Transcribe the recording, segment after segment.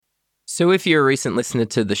So if you're a recent listener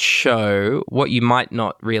to the show, what you might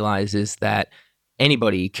not realize is that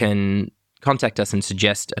anybody can contact us and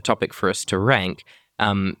suggest a topic for us to rank.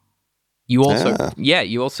 So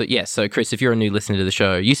Chris, if you're a new listener to the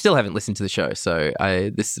show, you still haven't listened to the show, so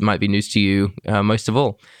this might be news to you most of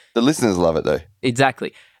all. The listeners love it, though.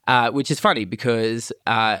 Exactly. Which is funny because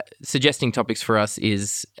suggesting topics for us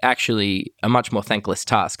is actually a much more thankless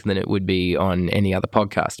task than it would be on any other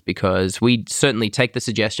podcast, because we certainly take the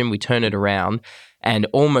suggestion, we turn it around, and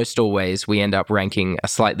almost always we end up ranking a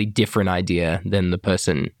slightly different idea than the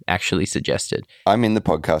person actually suggested. I'm in the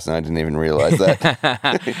podcast and I didn't even realize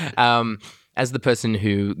that. As the person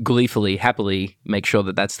who gleefully, happily makes sure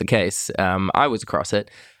that that's the case, I was across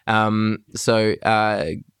it.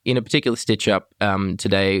 In a particular stitch-up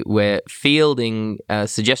today, we're fielding a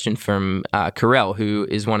suggestion from Karel, who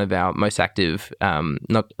is one of our most active,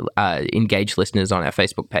 engaged listeners on our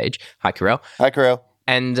Facebook page. Hi, Karel. Hi, Karel.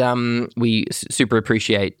 And we super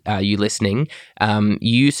appreciate you listening.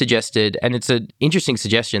 You suggested, and it's an interesting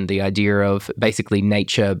suggestion, the idea of basically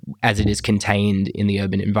nature as it is contained in the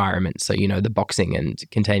urban environment. So, the boxing and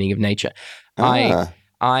containing of nature.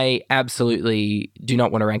 I absolutely do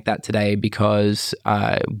not want to rank that today because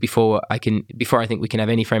before I think we can have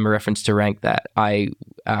any frame of reference to rank that, I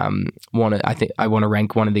want to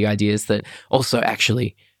rank one of the ideas that also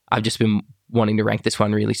actually I've just been wanting to rank this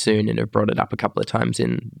one really soon and have brought it up a couple of times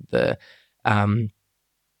in the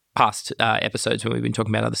past episodes when we've been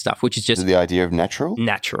talking about other stuff, which is just the idea of natural.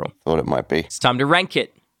 Thought it might be. It's time to rank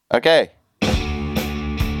it. Okay.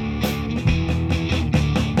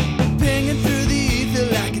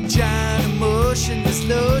 This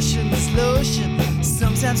lotion,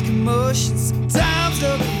 sometimes commotion, sometimes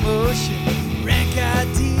no commotion. Rank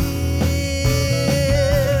ideas,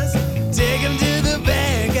 take them to the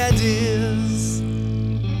bank ideas.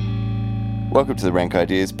 Welcome to the Rank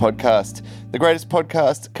Ideas podcast, the greatest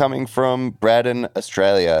podcast coming from Braddon,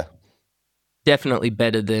 Australia. Definitely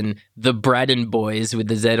better than the Braddon Boys with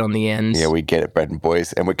the Z on the end. Yeah, we get it, Braddon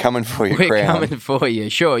Boys, and we're coming for your crown. We're coming for you.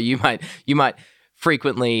 Sure, you might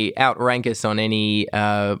frequently outrank us on any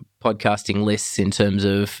podcasting lists in terms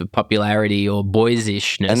of popularity or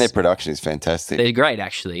boys-ishness. And their production is fantastic. They're great,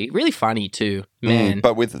 actually. Really funny, too, man.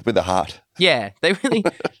 But with a heart. Yeah, they really...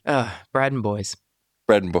 Braddon Boys.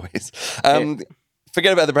 Braddon Boys.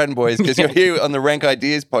 Forget about the Braddon Boys, because you're here on the Rank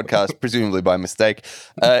Ideas podcast, presumably by mistake.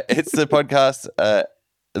 It's the podcast,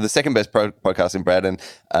 the second best podcast in Braddon,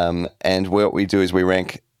 and what we do is we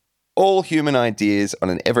rank all human ideas on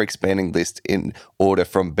an ever-expanding list in order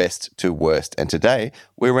from best to worst. And today,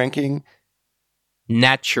 we're ranking...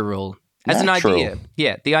 Natural. As an idea.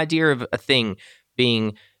 Yeah, the idea of a thing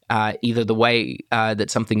being either the way that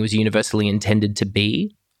something was universally intended to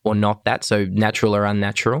be or not that, so natural or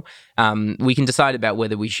unnatural. We can decide about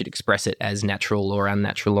whether we should express it as natural or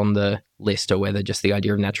unnatural on the list, or whether just the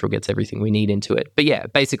idea of natural gets everything we need into it. But yeah,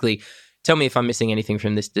 basically, tell me if I'm missing anything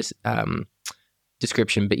from this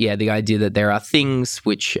description, but yeah, the idea that there are things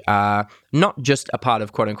which are not just a part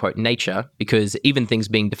of quote-unquote nature, because even things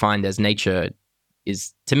being defined as nature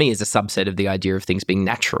is, to me, is a subset of the idea of things being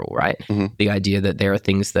natural, right? Mm-hmm. The idea that there are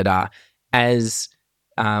things that are as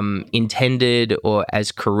intended or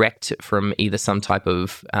as correct from either some type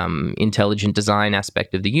of intelligent design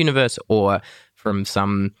aspect of the universe, or from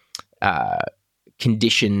some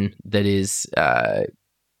condition that is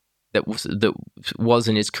that was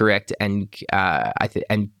and is correct, and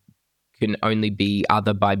and can only be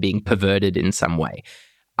other by being perverted in some way.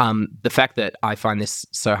 The fact that I find this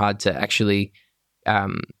so hard to actually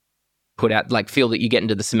put out, like, feel that you get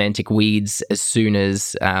into the semantic weeds as soon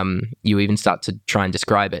as you even start to try and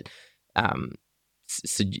describe it,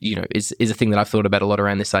 is a thing that I've thought about a lot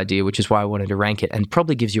around this idea, which is why I wanted to rank it, and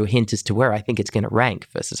probably gives you a hint as to where I think it's going to rank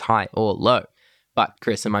versus high or low. But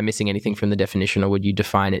Chris, am I missing anything from the definition, or would you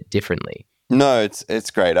define it differently? No,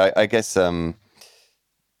 it's great. I guess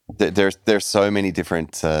there's so many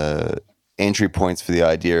different entry points for the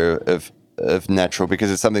idea of natural,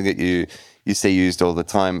 because it's something that you see used all the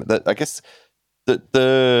time. That I guess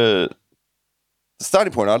the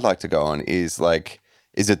starting point I'd like to go on is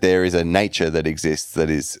that there is a nature that exists that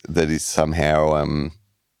is somehow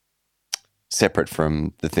separate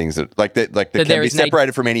from the things that that can be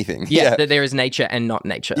separated from anything. Yeah, that there is nature and not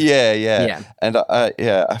nature. Yeah. And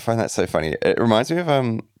I find that so funny. It reminds me of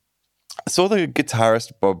I saw the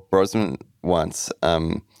guitarist Bob Brosnan once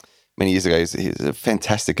many years ago. He's a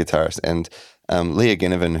fantastic guitarist, and Leah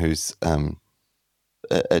Ginnivan, who's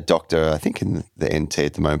a doctor, I think in the NT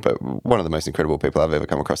at the moment, but one of the most incredible people I've ever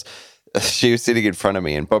come across. She was sitting in front of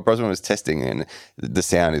me, and Bob Brosnan was testing and the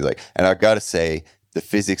sound. He's like, and I got to say, the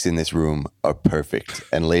physics in this room are perfect.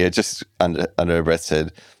 And Leah just under her breath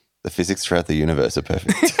said, the physics throughout the universe are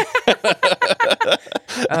perfect.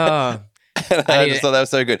 Oh, I just thought that was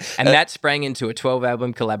so good. And that sprang into a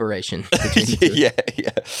 12-album collaboration. Yeah.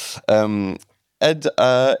 It's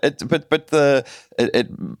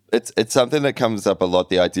something that comes up a lot,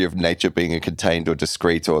 the idea of nature being a contained or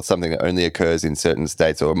discrete or something that only occurs in certain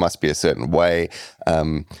states or it must be a certain way.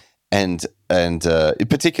 And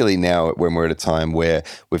particularly now when we're at a time where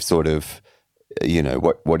we've sort of,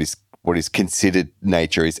 what is considered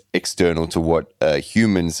nature is external to what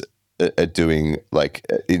humans are doing, like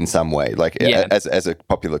in some way, like as a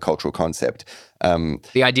popular cultural concept.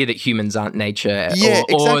 The idea that humans aren't nature,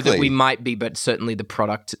 or that we might be, but certainly the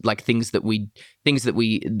product, like the things that we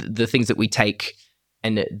take,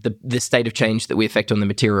 and the state of change that we affect on the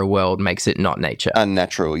material world makes it not nature.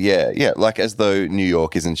 Unnatural, yeah. Like as though New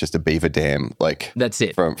York isn't just a beaver dam, like that's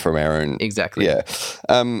it from our own. Exactly. Yeah.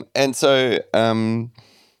 And so,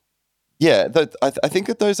 I think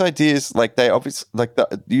that those ideas, like they obviously, like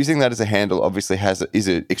using that as a handle, obviously is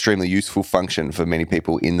an extremely useful function for many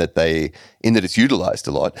people in that it's utilized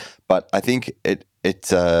a lot. But I think it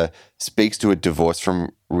speaks to a divorce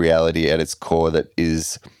from reality at its core that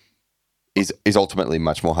is ultimately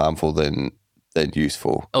much more harmful than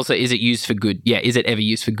useful. Also, is it used for good? Yeah, is it ever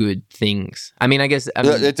used for good things? I mean, I guess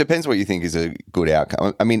it depends what you think is a good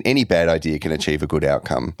outcome. I mean, any bad idea can achieve a good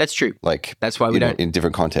outcome. That's true. Like that's why we don't in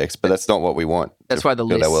different contexts, but that's not what we want. That's why the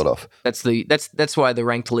list. Our world off. That's why the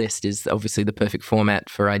ranked list is obviously the perfect format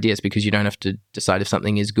for ideas, because you don't have to decide if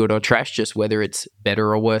something is good or trash, just whether it's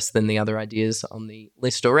better or worse than the other ideas on the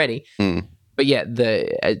list already. But yeah,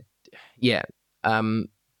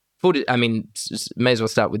 I mean, may as well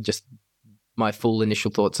start with just my full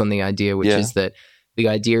initial thoughts on the idea, which is that the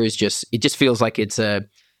idea is it just feels like it's a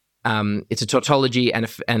tautology and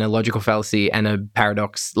a logical fallacy and a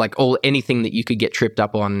paradox, like anything that you could get tripped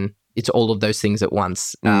up on. It's all of those things at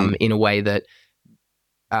once, in a way that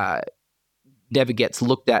never gets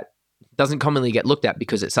looked at. Doesn't commonly get looked at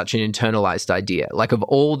because it's such an internalized idea. Like of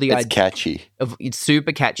all the ideas, catchy. It's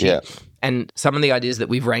super catchy. Yeah. And some of the ideas that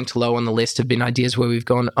we've ranked low on the list have been ideas where we've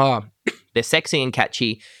gone, they're sexy and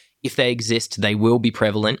catchy. If they exist, they will be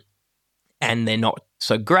prevalent, and they're not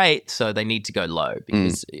so great, so they need to go low.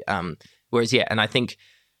 Because, whereas, and I think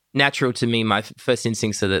natural to me, my first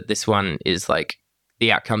instincts are that this one is like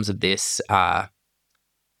the outcomes of this are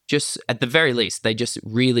just, at the very least, they just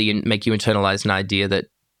really make you internalize an idea that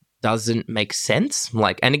doesn't make sense.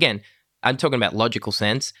 Like, and again, I'm talking about logical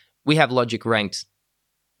sense. We have logic ranked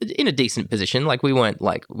in a decent position. Like we weren't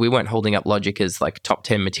holding up logic as like top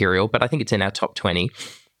 10 material, but I think it's in our top 20.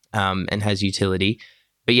 And has utility.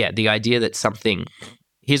 But yeah, the idea that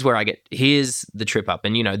here's the trip up.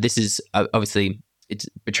 And, this is obviously, it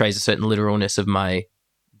betrays a certain literalness of my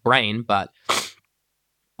brain, but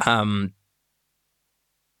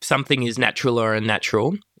something is natural or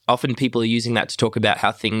unnatural. Often people are using that to talk about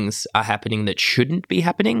how things are happening that shouldn't be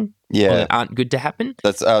happening. Yeah. Or that aren't good to happen. I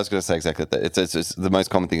was going to say exactly that. It's the most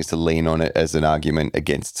common thing is to lean on it as an argument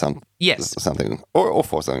against something or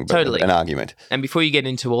for something, but totally. An argument. And before you get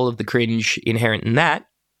into all of the cringe inherent in that,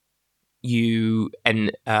 the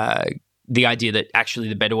idea that actually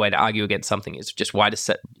the better way to argue against something is just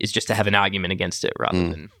to have an argument against it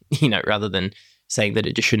rather than saying that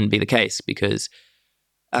it just shouldn't be the case, because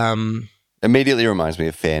immediately reminds me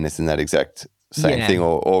of fairness in that exact same thing,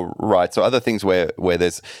 or rights, or other things where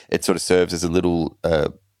it sort of serves as a little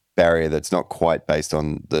barrier that's not quite based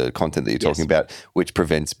on the content that you're talking about, which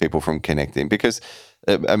prevents people from connecting. Because,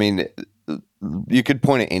 I mean, you could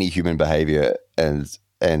point at any human behavior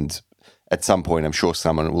and at some point, I'm sure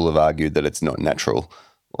someone will have argued that it's not natural.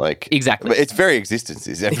 Like exactly, but its very existence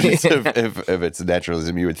is evidence of its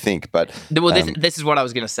naturalism, you would think. But this is what I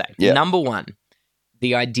was going to say. Yeah. Number one,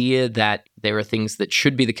 the idea that there are things that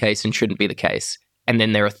should be the case and shouldn't be the case, and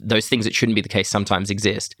then there are those things that shouldn't be the case sometimes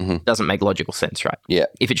exist, doesn't make logical sense, right? Yeah.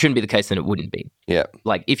 If it shouldn't be the case, then it wouldn't be. Yeah.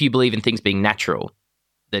 Like if you believe in things being natural,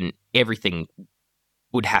 then everything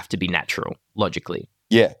would have to be natural logically.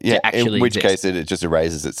 Yeah, yeah. In which exist. case, it just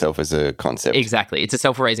erases itself as a concept. Exactly, it's a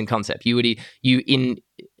self-erasing concept. You in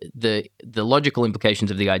the logical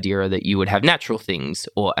implications of the idea are that you would have natural things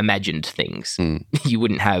or imagined things. You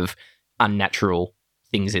wouldn't have unnatural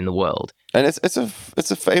things in the world. And it's a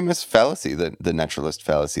famous fallacy, the naturalist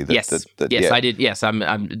fallacy. I did. Yes,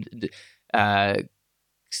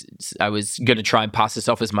 I was going to try and pass this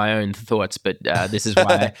off as my own thoughts, but this is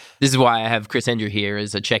why I have Chris Andrew here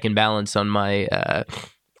as a check and balance on my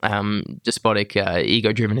despotic,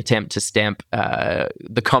 ego-driven attempt to stamp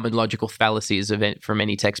the common logical fallacies from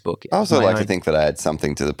any textbook. I also like to think that I add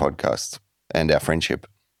something to the podcast and our friendship.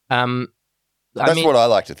 That's what I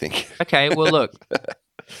like to think. Okay, well, look.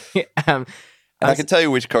 I can tell you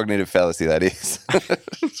which cognitive fallacy that is.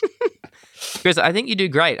 Chris, I think you do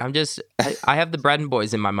great. I have the Braddon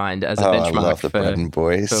Boys in my mind as a benchmark I love the Braddon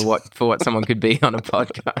Boys. for what someone could be on a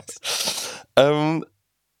podcast.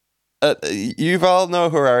 Yuval Noah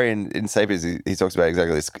Harari in Sapiens, he talks about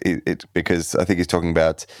exactly this because I think he's talking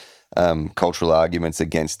about cultural arguments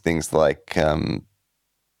against things like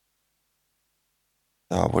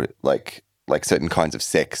like certain kinds of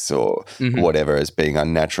sex or whatever as being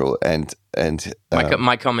unnatural, and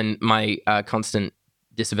my constant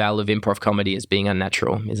disavowal of improv comedy as being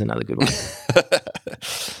unnatural is another good one.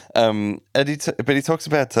 But he talks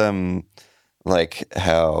about like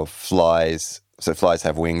how flies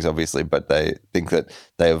have wings, obviously, but they think that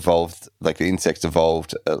they evolved, like the insects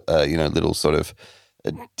evolved, little sort of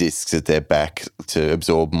discs at their back to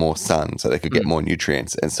absorb more sun, so they could get more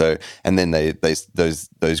nutrients, and then those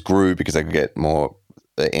grew because they could get more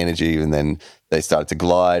energy, and then they started to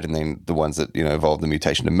glide, and then the ones that evolved the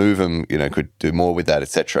mutation to move them, could do more with that,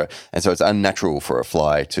 etc. And so it's unnatural for a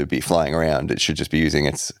fly to be flying around. It should just be using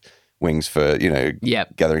its wings for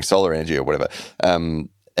gathering solar energy or whatever. And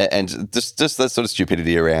just that sort of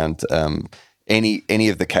stupidity around any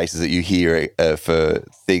of the cases that you hear for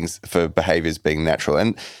behaviors being natural,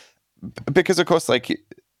 and because of course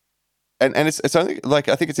and it's only like,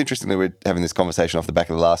 I think it's interesting that we're having this conversation off the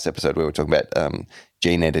back of the last episode where we're talking about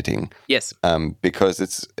gene editing. Yes. Because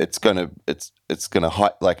it's gonna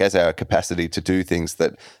like, as our capacity to do things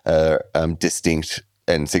that are distinct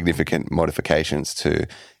and significant modifications to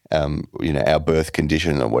our birth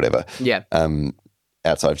condition or whatever. Yeah.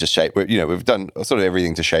 Outside of just shape, we've done sort of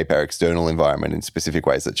everything to shape our external environment in specific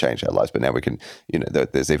ways that change our lives. But now we can,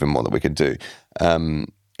 there's even more that we can do.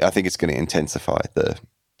 I think it's going to intensify the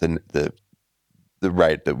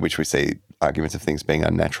rate at which we see arguments of things being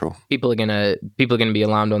unnatural. People are gonna be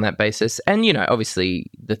alarmed on that basis, and obviously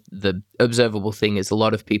the observable thing is a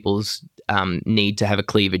lot of people's need to have a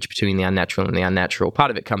cleavage between the unnatural and the unnatural. Part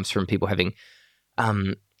of it comes from people having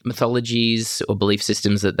mythologies or belief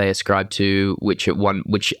systems that they ascribe to,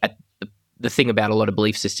 the thing about a lot of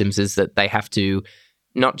belief systems is that they have to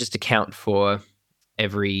not just account for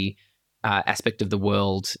every aspect of the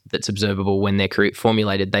world that's observable when they're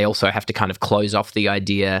formulated. They also have to kind of close off the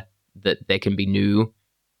idea that there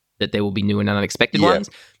will be new and unexpected ones,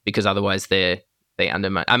 because otherwise they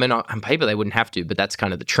undermine. I mean, on paper they wouldn't have to, but that's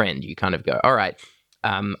kind of the trend. You kind of go, all right,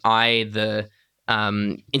 the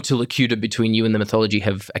interlocutor between you and the mythology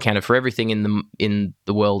have accounted for everything in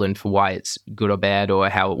the world and for why it's good or bad or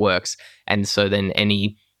how it works, and so then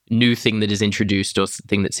any new thing that is introduced or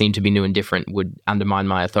thing that seemed to be new and different would undermine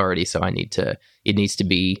my authority. So it needs to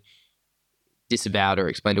be disavowed or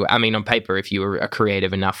explained away. I mean, on paper, if you were a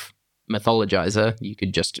creative enough mythologizer, you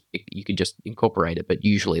could just incorporate it, but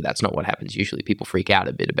usually that's not what happens. Usually people freak out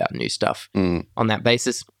a bit about new stuff on that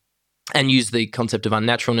basis and use the concept of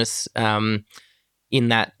unnaturalness in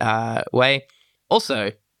that way.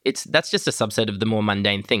 Also, that's just a subset of the more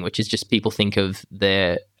mundane thing, which is just people think of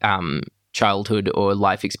their childhood or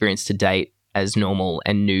life experience to date as normal,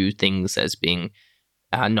 and new things as being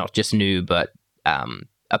not just new, but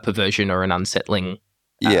a perversion or an unsettling.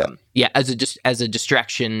 As a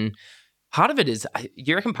distraction. Part of it is,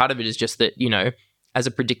 you reckon part of it is just that, as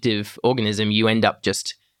a predictive organism, you end up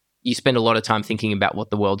you spend a lot of time thinking about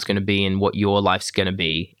what the world's going to be and what your life's going to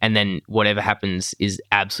be. And then whatever happens is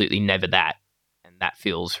absolutely never that. And that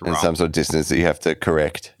feels wrong. And some sort of distance that you have to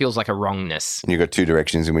correct. Feels like a wrongness. And you've got two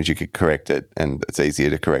directions in which you could correct it. And it's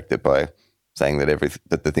easier to correct it by saying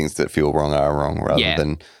that the things that feel wrong are wrong rather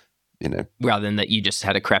than, rather than that you just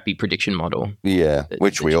had a crappy prediction model. Yeah,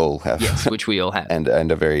 which we all have. Yes, which we all have. and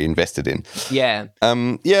are very invested in. Yeah.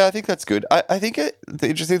 I think that's good. I think the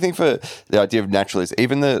interesting thing for the idea of natural is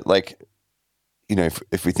even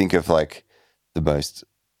if we think of like the most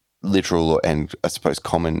literal and I suppose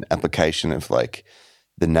common application of like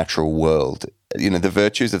the natural world, the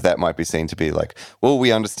virtues of that might be seen to be like, well,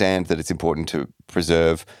 we understand that it's important to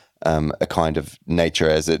preserve a kind of nature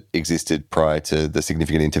as it existed prior to the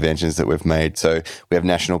significant interventions that we've made. So we have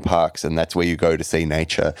national parks, and that's where you go to see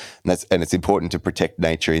nature, and it's important to protect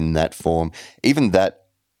nature in that form. Even that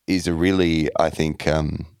is a really, I think,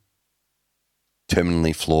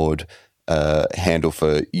 terminally flawed handle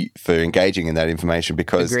for engaging in that information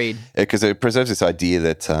because it preserves this idea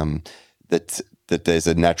that there's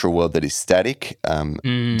a natural world that is static,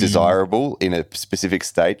 desirable in a specific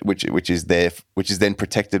state, which is then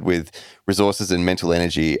protected with resources and mental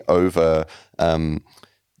energy over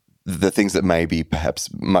the things that may be perhaps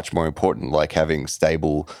much more important, like having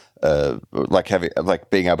stable, like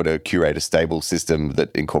being able to curate a stable system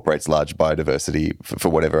that incorporates large biodiversity for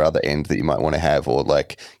whatever other end that you might want to have, or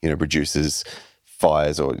like, reduces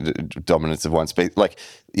fires or dominance of one species. Like,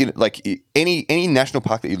 like any national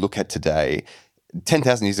park that you look at today,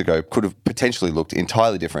 10,000 years ago could have potentially looked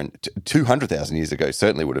entirely different. 200,000 years ago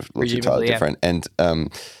certainly would have looked entirely different. And,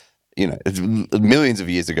 it's millions of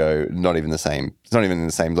years ago, not even the same. It's not even in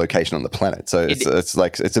the same location on the planet. So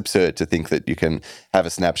it's absurd to think that you can have a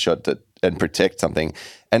snapshot and protect something,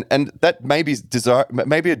 and that may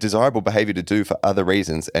be a desirable behavior to do for other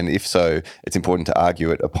reasons. And if so, it's important to argue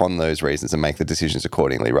it upon those reasons and make the decisions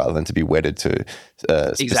accordingly, rather than to be wedded to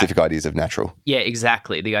specific ideas of natural. Yeah,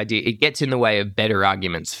 exactly. The idea, it gets in the way of better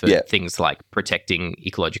arguments for things like protecting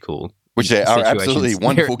ecological. Which there are absolutely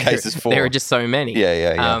wonderful cases for. There are just so many.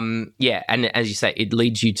 Yeah. And as you say, it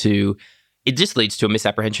just leads to a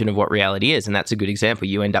misapprehension of what reality is. And that's a good example.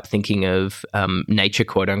 You end up thinking of nature,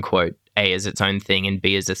 quote unquote, A, as its own thing, and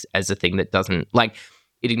B, as a thing that doesn't, like,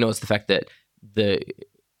 it ignores the fact that the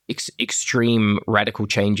extreme radical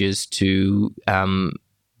changes to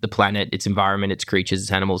the planet, its environment, its creatures,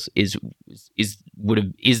 its animals is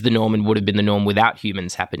the norm, and would have been the norm without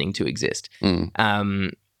humans happening to exist.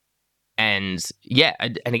 And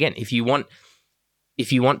again, if you want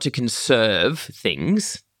to conserve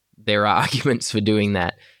things, there are arguments for doing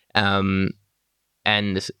that. And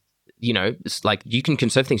it's like, you can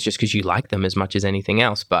conserve things just because you like them as much as anything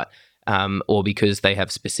else, but or because they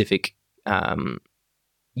have specific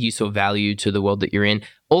use or value to the world that you're in.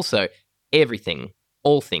 Also,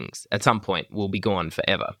 all things at some point will be gone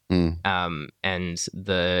forever. And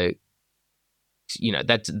that's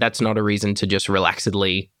not a reason to just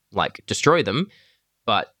relaxedly like destroy them,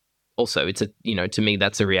 but also it's to me,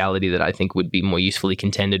 that's a reality that I think would be more usefully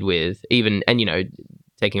contended with, even, and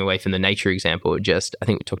taking away from the nature example, I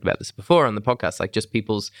think we talked about this before on the podcast, like just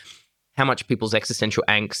how much people's existential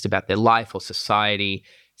angst about their life or society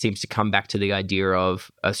seems to come back to the idea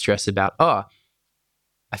of a stress about, I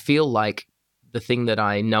feel like the thing that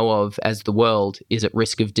I know of as the world is at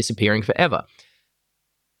risk of disappearing forever.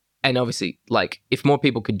 And obviously, like, if more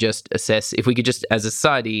people could just if we could just, as a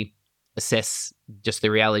society, assess just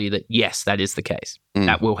the reality that, yes, that is the case.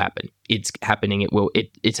 That will happen. It's happening.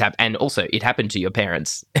 And also it happened to your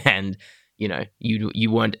parents, and,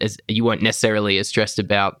 you weren't necessarily as stressed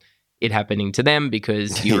about it happening to them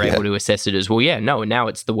because you were able to assess it as, well, yeah, no, now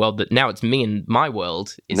it's the world now it's me and my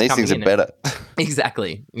world is these things are better.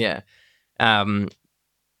 Exactly. Yeah.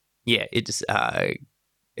 It just,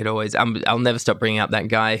 it always, I'll never stop bringing up that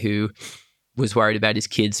guy who was worried about his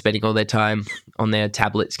kids spending all their time on their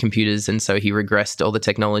tablets, computers, and so he regressed all the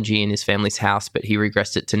technology in his family's house, but he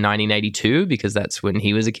regressed it to 1982 because that's when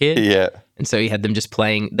he was a kid. Yeah. And so he had them just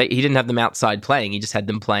playing, he didn't have them outside playing, he just had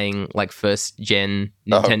them playing like first gen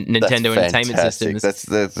Nintendo Entertainment Systems. That's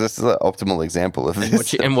the optimal example of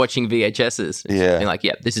this. And watching VHSs. Yeah. And like,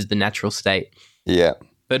 this is the natural state. Yeah.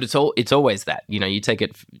 But it's always that, you take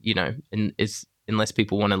it, and it's, unless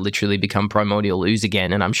people want to literally become primordial ooze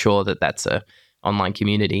again, and I'm sure that that's a online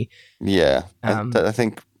community. Yeah, I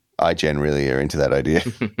think iGen really are into that idea.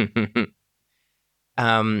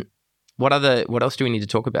 What else do we need to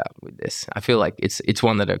talk about with this? I feel like it's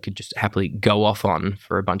one that I could just happily go off on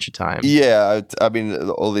for a bunch of time. Yeah, I mean,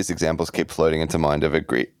 all these examples keep floating into mind of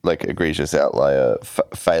egregious outlier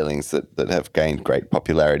failings that have gained great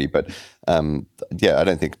popularity, but I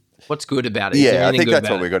don't think. What's good about it? Yeah, I think that's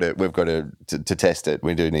what we've got to test it.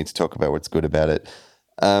 We do need to talk about what's good about it.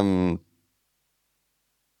 I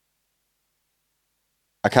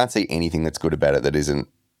can't see anything that's good about it that isn't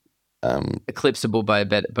eclipsable by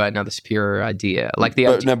another superior idea. Like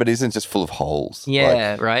but isn't just full of holes.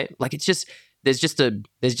 Yeah, right. Like it's just there's just an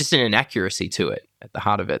inaccuracy to it at the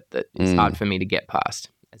heart of it that is hard for me to get past.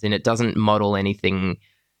 As in, it doesn't model anything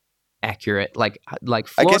accurate. Like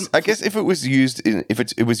I guess if it was used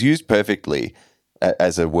it was used perfectly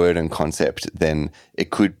as a word and concept, then it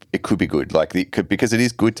could be good. Because it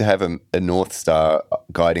is good to have a North Star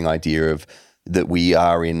guiding idea of that we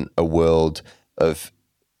are in a world of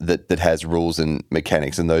that has rules and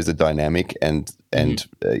mechanics, and those are dynamic and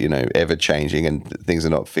ever changing, and things are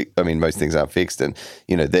not fixed. I mean, most things aren't fixed, and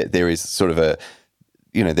there is sort of a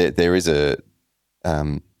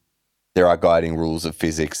there are guiding rules of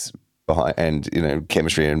physics behind, and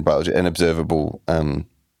chemistry and biology, and observable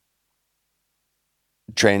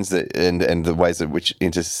trends that and the ways in which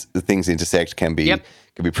things intersect can be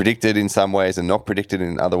predicted in some ways and not predicted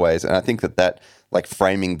in other ways. And I think that like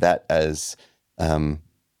framing that as a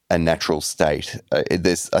natural state, I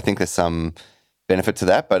think there's some benefit to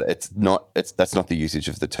that, but that's not the usage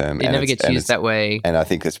of the term. It never gets used that way. And I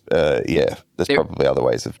think there's probably other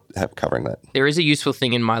ways of covering that. There is a useful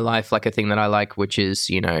thing in my life, like a thing that I like, which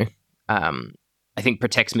is, I think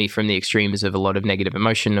protects me from the extremes of a lot of negative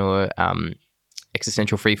emotion or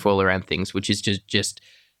existential freefall around things, which is just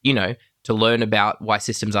to learn about why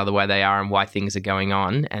systems are the way they are and why things are going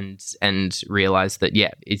on, and realize that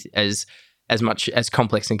it's as much as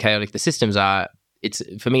complex and chaotic the systems are.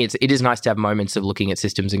 For me, it is nice to have moments of looking at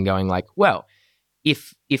systems and going like, well,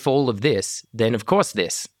 if all of this, then of course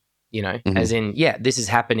this, as in, this is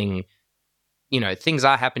happening. Things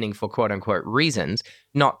are happening for quote unquote reasons,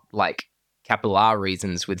 not like capital R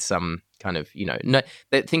reasons with some kind of,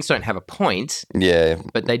 that things don't have a point. Yeah.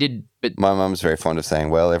 But they did. But my mum's very fond of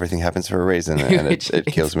saying, well, everything happens for a reason, and it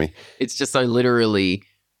kills me. It's just so literally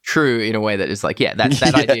true in a way that is like, that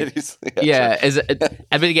idea. It is,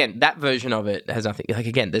 but again, that version of it has nothing, like,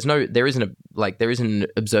 again, there's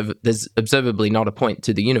observably not a point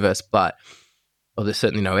to the universe, there's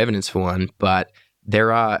certainly no evidence for one, but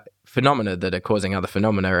there are phenomena that are causing other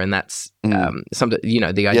phenomena, and that's the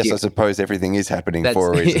idea. Yes, I suppose everything is happening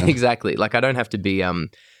for a reason. Exactly. Like, I don't have to be, at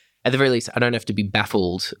the very least, I don't have to be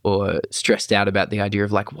baffled or stressed out about the idea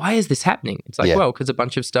of like, why is this happening? It's like, well, because a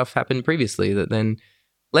bunch of stuff happened previously that then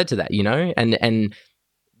led to that, and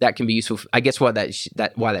that can be useful. I guess why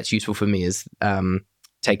that's useful for me is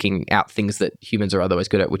taking out things that humans are otherwise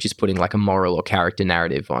good at, which is putting like a moral or character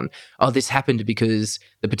narrative on, this happened because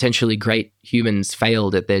the potentially great humans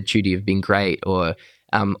failed at their duty of being great, or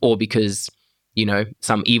because,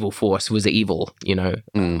 some evil force was evil,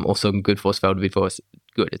 or some good force failed to be force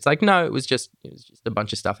good. It's like, no, it was just a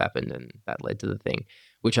bunch of stuff happened and that led to the thing,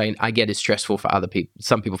 which I get is stressful for other people.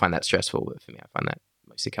 Some people find that stressful, but for me, I find that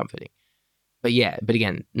mostly comforting. But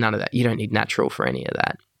again, none of that. You don't need natural for any of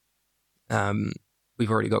that.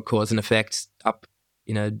 We've already got cause and effect up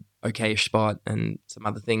in a okay-ish spot and some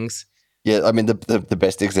other things. Yeah, I mean, the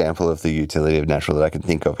best example of the utility of natural that I can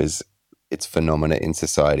think of is its phenomena in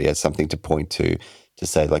society as something to point to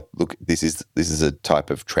say, like, look, this is a type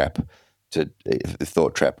of trap,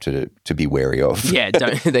 thought trap to be wary of. Yeah,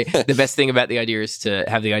 the best thing about the idea is to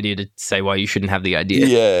have the idea to say why you shouldn't have the idea.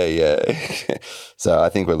 Yeah. So I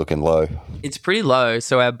think we're looking low. It's pretty low.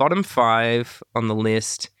 So our bottom 5 on the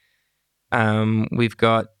list, we've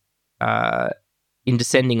got in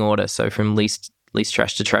descending order, so from least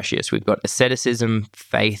trash to trashiest, we've got asceticism,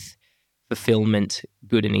 faith, fulfillment,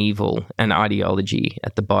 good and evil, and ideology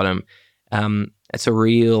at the bottom. It's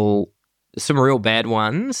some real bad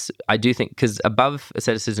ones, I do think, because above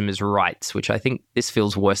asceticism is rights, which I think this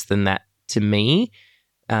feels worse than that to me,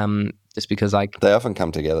 just because they often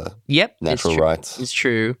come together. Yep. Natural rights. It's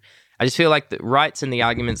true. I just feel like the rights and the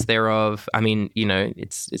arguments thereof, I mean,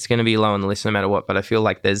 it's going to be low on the list no matter what, but I feel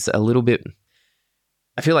like there's a little bit,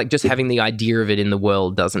 I feel like just having the idea of it in the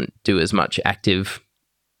world doesn't do as much active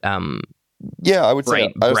I would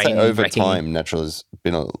say over time, natural has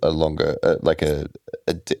been a longer, like a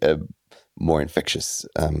more infectious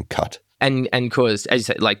cut. And caused, as you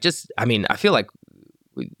say, like, just, I mean, I feel like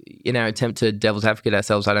in our attempt to devil's advocate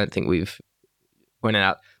ourselves, I don't think we've pointed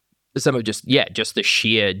out some of just the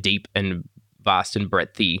sheer deep and vast and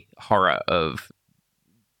breadthy horror of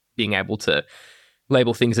being able to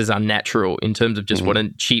label things as unnatural in terms of just what a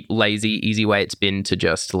cheap, lazy, easy way it's been to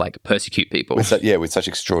just like persecute people. With such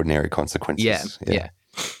extraordinary consequences. Yeah.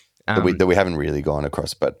 That we haven't really gone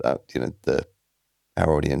across, but our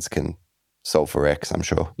audience can solve for X, I'm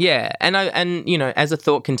sure. Yeah, and as a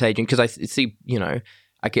thought contagion, because I see,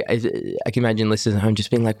 I can imagine listeners at home just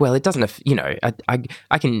being like, well, it doesn't,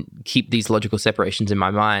 I can keep these logical separations in my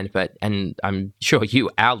mind, and I'm sure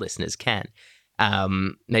our listeners can.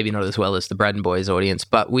 Maybe not as well as the Braddon Boys audience,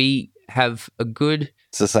 but we have a good...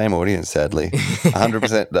 It's the same audience, sadly.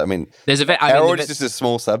 100%. I mean, our audience is just a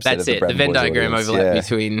small subset of the Braddon Boys audience. That's it. The Venn diagram overlap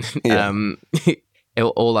between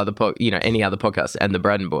all other any other podcast and the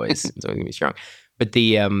Braddon Boys. It's always going to be strong. But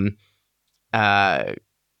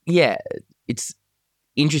it's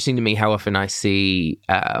interesting to me how often I see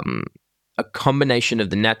a combination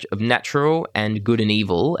of of natural and good and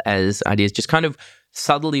evil as ideas, just kind of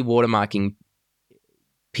subtly watermarking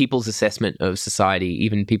people's assessment of society,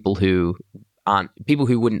 even people who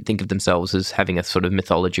wouldn't think of themselves as having a sort of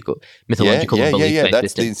mythological belief-based That's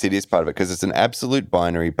system. the insidious part of it, because it's an absolute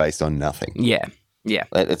binary based on nothing. Yeah.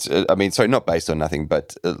 It's not based on nothing,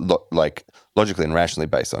 but like logically and rationally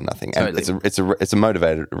based on nothing. And Totally. it's a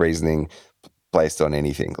motivated reasoning based on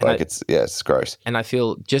anything. Like it's gross. And I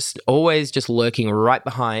feel always lurking right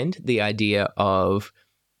behind the idea of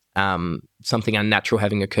something unnatural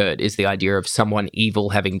having occurred is the idea of someone evil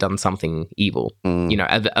having done something evil. You know,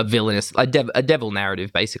 a villainous, a devil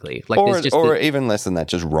narrative, basically. Like, or even less than that,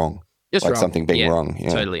 just wrong. Just like wrong. Something being wrong. Yeah.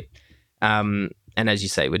 Totally. And as you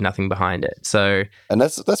say, with nothing behind it. So, and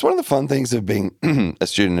that's one of the fun things of being a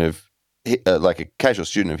student of like a casual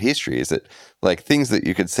student of history, is that like things that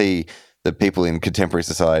you could see that people in contemporary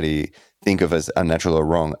society think of as unnatural or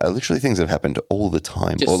wrong are literally things that have happened all the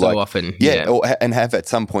time, just or so like, often, and have at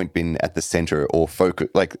some point been at the center or focus,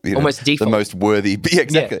 like, you know, almost default, the most worthy. Yeah,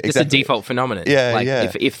 exactly. Just a default phenomenon. Yeah, like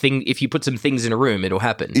yeah. If you put some things in a room, it'll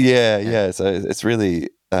happen. Yeah. So it's really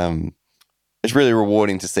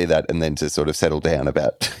rewarding to see that, and then to sort of settle down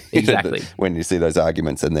about exactly when you see those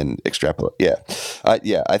arguments and then extrapolate.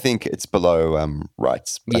 I think it's below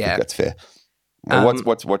rights. I think that's fair.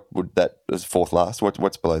 What would that was fourth last?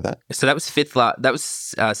 What's below that? So that was fifth last. That was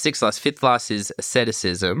sixth last. Fifth last is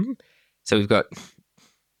asceticism. So we've got,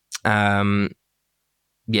 I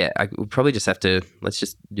would probably just have to, let's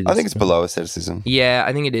just do this. I think it's below asceticism. Yeah,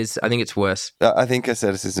 I think it is. I think it's worse. I think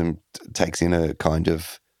asceticism takes in a kind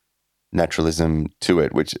of naturalism to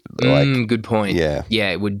it, which good point. Yeah,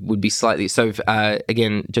 it would be slightly. So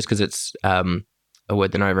again, just because it's a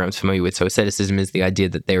word that not everyone's familiar with. So asceticism is the idea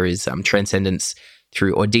that there is transcendence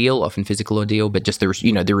through ordeal, often physical ordeal, but just the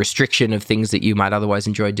restriction of things that you might otherwise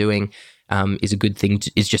enjoy doing is a good thing.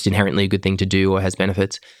 Is just inherently a good thing to do or has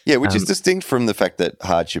benefits. Yeah, which is distinct from the fact that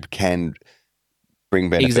hardship can bring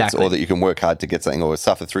benefits, exactly. or that you can work hard to get something or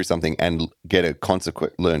suffer through something and get a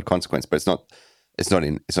learned consequence. But it's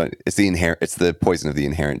the poison of the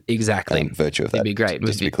inherent virtue of that. It'd be great.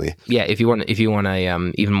 Just to be clear. Yeah, if you want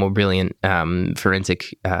a even more brilliant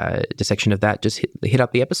forensic dissection of that, just hit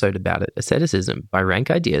up the episode about it, Asceticism by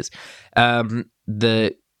Rank Ideas. And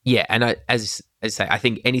as I say, I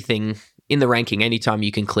think anything in the ranking, anytime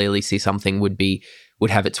you can clearly see something would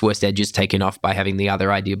have its worst edges taken off by having the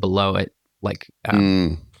other idea below it, like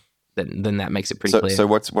then that makes it pretty clear. So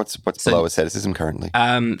what's below asceticism currently?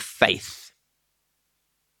 Faith.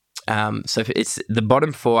 So it's the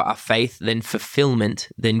bottom four are faith, then fulfillment,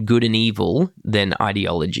 then good and evil, then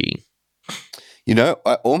ideology. You know,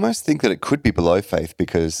 I almost think that it could be below faith,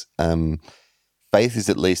 because faith is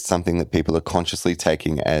at least something that people are consciously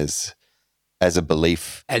taking as a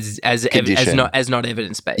belief, as not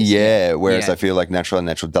evidence based. Yeah, whereas I feel like natural and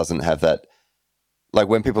natural doesn't have that. Like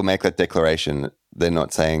when people make that declaration, they're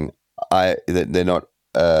not saying they're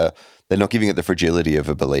not giving it the fragility of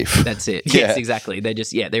a belief. That's it. Yes, exactly. They're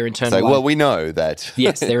just they're internalizing. So, we know that.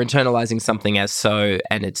 Yes, they're internalizing something as so,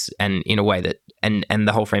 and in a way that and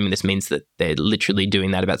the whole frame of this means that they're literally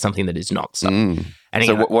doing that about something that is not so. And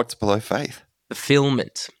so what's below faith?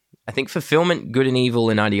 Fulfillment. I think fulfillment, good and evil,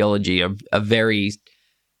 and ideology are very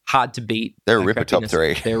hard to beat. They're a ripper top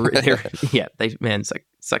three. It's like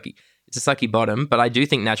sucky. It's a sucky bottom, but I do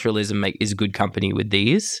think naturalism is good company with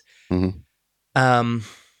these. Mm-hmm.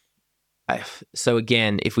 So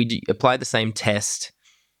again, if we apply the same test,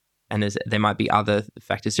 and there might be other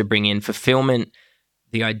factors to bring in, fulfillment,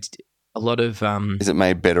 a lot of is it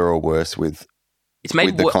made better or worse with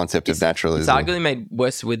the concept of naturalism? It's arguably made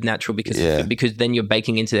worse with natural because then you're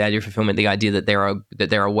baking into the idea of fulfillment the idea that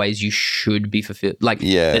there are ways you should be fulfilled,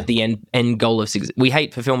 that the end goal of we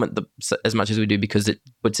hate fulfillment as much as we do because it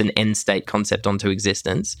puts an end state concept onto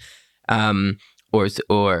existence,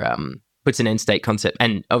 puts an end state concept,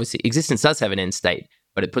 and obviously existence does have an end state,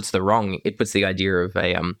 but it puts the idea of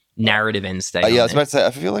a narrative end state. I was about to say,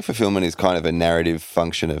 I feel like fulfillment is kind of a narrative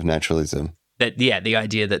function of naturalism. The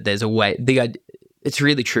idea that there's a way, it's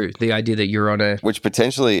really true. The idea that you're on which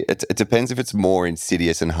potentially it depends if it's more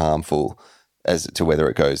insidious and harmful as to whether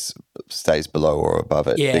it stays below or above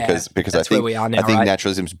it. Yeah, because I think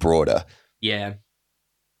naturalism's broader. Yeah.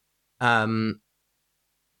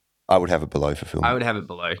 I would have it below fulfillment. I would have it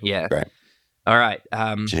below. Yeah. Great. All right.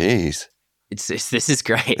 Jeez. This is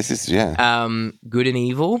great. This is good and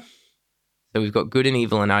evil. So we've got good and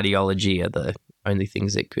evil and ideology are the only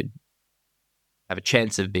things that could have a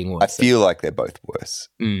chance of being worse. I feel like they're both worse.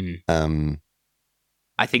 I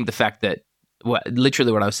think the fact that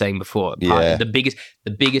literally what I was saying before. The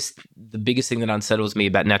biggest thing that unsettles me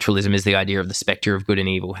about naturalism is the idea of the specter of good and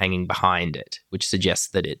evil hanging behind it, which suggests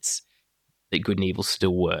that that good and evil's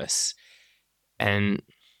still worse. And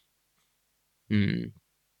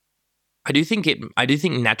I do think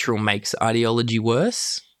natural makes ideology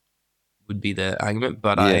worse, would be the argument,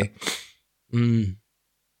 but I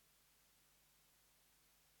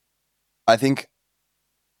think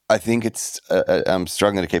it's I'm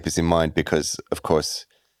struggling to keep this in mind because, of course,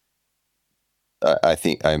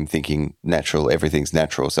 I'm thinking natural. Everything's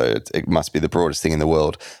natural, so it must be the broadest thing in the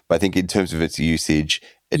world. But I think in terms of its usage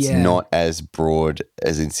It's not as broad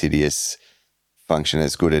as Insidious function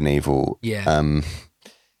as good and evil. Yeah.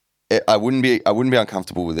 I wouldn't be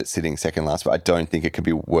uncomfortable with it sitting second last, but I don't think it could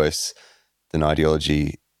be worse than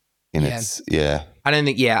Ideology in its. Yeah. I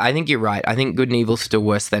think you're right. I think Good and Evil's still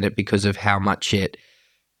worse than it because of how much it.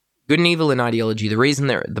 Good and Evil and Ideology, the reason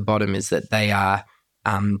they're at the bottom is that they are,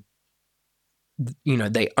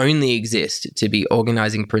 they only exist to be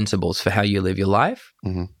organizing principles for how you live your life.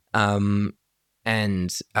 Mm-hmm.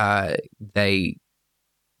 And they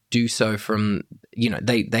do so from,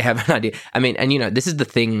 they have an idea. I mean, and this is the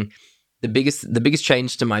thing, the biggest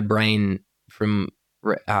change to my brain from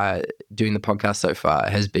doing the podcast so far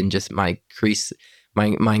has been just my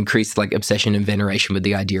increased like obsession and veneration with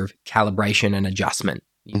the idea of calibration and adjustment,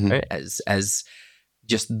 as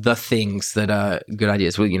just the things that are good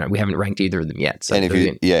ideas. Well, we haven't ranked either of them yet. So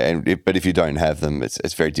and but if you don't have them,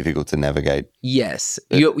 it's very difficult to navigate. Yes,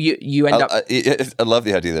 you end up. I love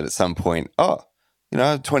the idea that at some point,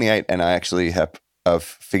 I'm 28 and I actually I've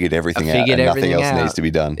figured everything out and nothing else needs to be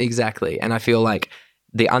done. Exactly, and I feel like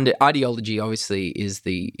the Ideology obviously is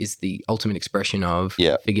the ultimate expression of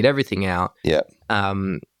figured everything out. Yeah.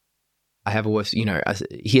 I have always,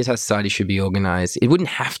 here's how society should be organized. It wouldn't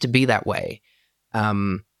have to be that way.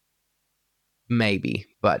 Maybe,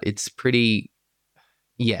 but it's pretty,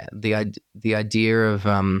 the idea of,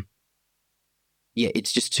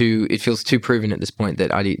 it's just it feels too proven at this point that,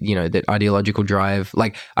 that ideological drive,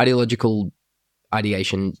 like ideological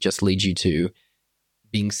ideation just leads you to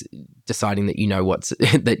deciding that what's,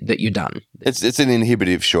 that you're done. It's an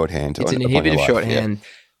inhibitive shorthand. It's an inhibitive shorthand. Yeah.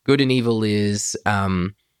 Good and Evil is,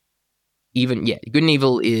 Good and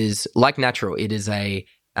Evil is like Natural. It is a,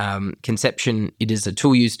 conception. It is a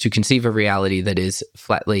tool used to conceive of reality that is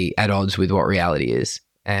flatly at odds with what reality is,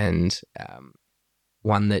 and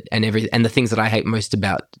one that and the things that I hate most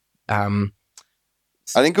about.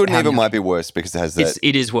 I think Good and Evil might be worse because it has that.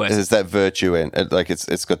 It is worse. It's that virtue and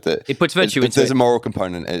it's got the. It puts virtue into. There's a moral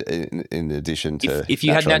component in addition to if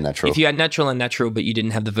you natural had and natural. If you had natural and natural, but you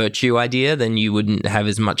didn't have the virtue idea, then you wouldn't have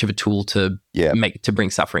as much of a tool to bring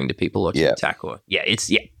suffering to people or to attack or it's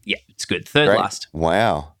good. Third last.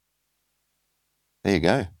 Wow. There you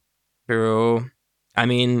go. So, I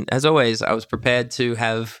mean, as always, I was prepared to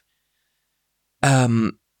have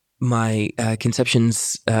my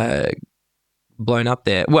conceptions blown up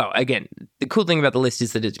there. Well, again, the cool thing about the list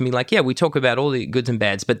is that it's me like, we talk about all the goods and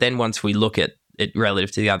bads, but then once we look at it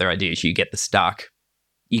relative to the other ideas, you get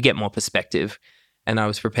you get more perspective. And I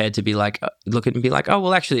was prepared to be like, look at it and be like, oh,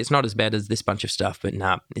 well, actually, it's not as bad as this bunch of stuff, but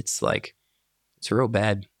nah, it's like, it's real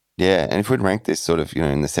bad. Yeah, and if we'd rank this sort of,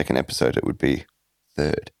 in the second episode, it would be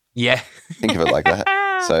third. Yeah. Think of it like that.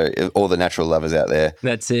 So all the natural lovers out there,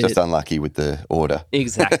 that's it. Just unlucky with the order.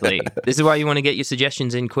 Exactly. This is why you want to get your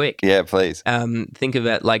suggestions in quick. Yeah, please. Think of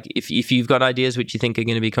it like if you've got ideas which you think are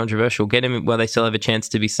going to be controversial, get them while they still have a chance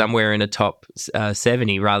to be somewhere in a top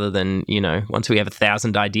 70 rather than, once we have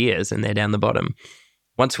 1,000 ideas and they're down the bottom.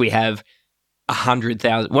 Once we have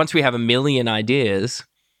 100,000, once we have 1 million ideas.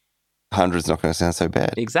 100's not going to sound so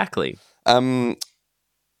bad. Exactly.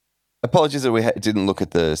 Apologies that we didn't look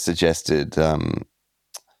at the suggested...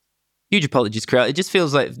 Huge apologies, Corral. It just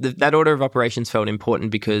feels like that order of operations felt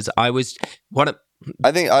important because I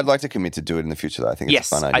think I'd like to commit to do it in the future. Though. I think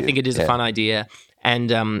it's a fun idea. I think it is a fun idea,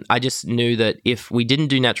 and I just knew that if we didn't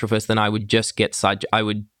do natural first, then I would just get I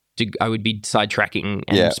would be sidetracking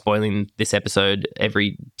and spoiling this episode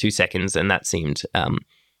every 2 seconds, and that seemed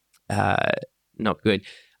not good.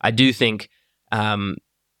 I do think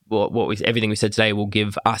everything we said today will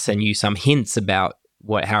give us and you some hints about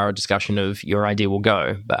how our discussion of your idea will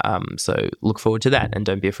go. But so look forward to that, and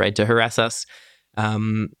don't be afraid to harass us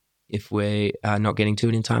if we're not getting to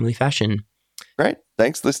it in timely fashion. Great.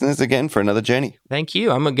 Thanks, listeners, again for another journey. Thank you.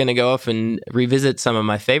 I'm going to go off and revisit some of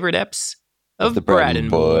my favorite eps of the Braddon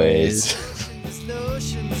Boys. There's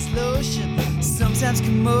lotion, sometimes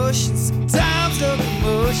commotion, sometimes no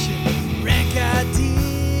commotion. Rank ideas.